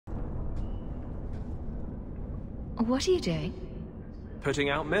What are you doing? Putting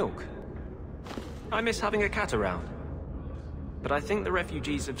out milk. I miss having a cat around. But I think the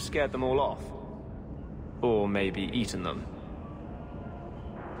refugees have scared them all off. Or maybe eaten them.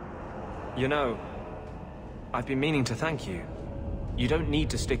 You know, I've been meaning to thank you. You don't need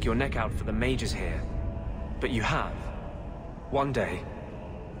to stick your neck out for the mages here. But you have. One day,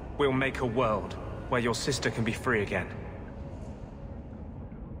 we'll make a world where your sister can be free again.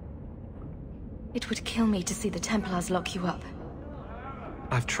 It would kill me to see the Templars lock you up.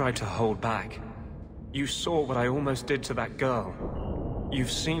 I've tried to hold back. You saw what I almost did to that girl.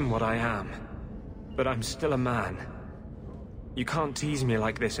 You've seen what I am. But I'm still a man. You can't tease me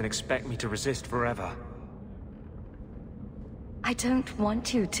like this and expect me to resist forever. I don't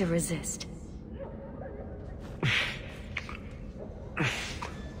want you to resist.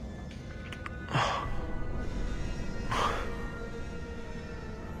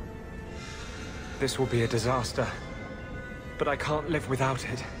 This will be a disaster. But I can't live without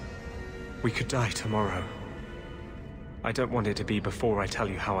it. We could die tomorrow. I don't want it to be before I tell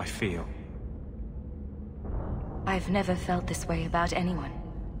you how I feel. I've never felt this way about anyone.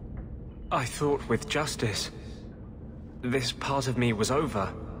 I thought with justice, this part of me was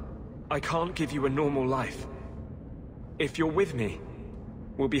over. I can't give you a normal life. If you're with me,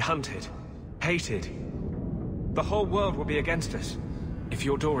 we'll be hunted, hated. The whole world will be against us. If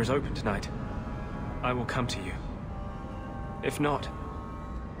your door is open tonight, I will come to you. If not,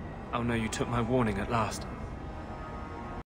 I'll know you took my warning at last.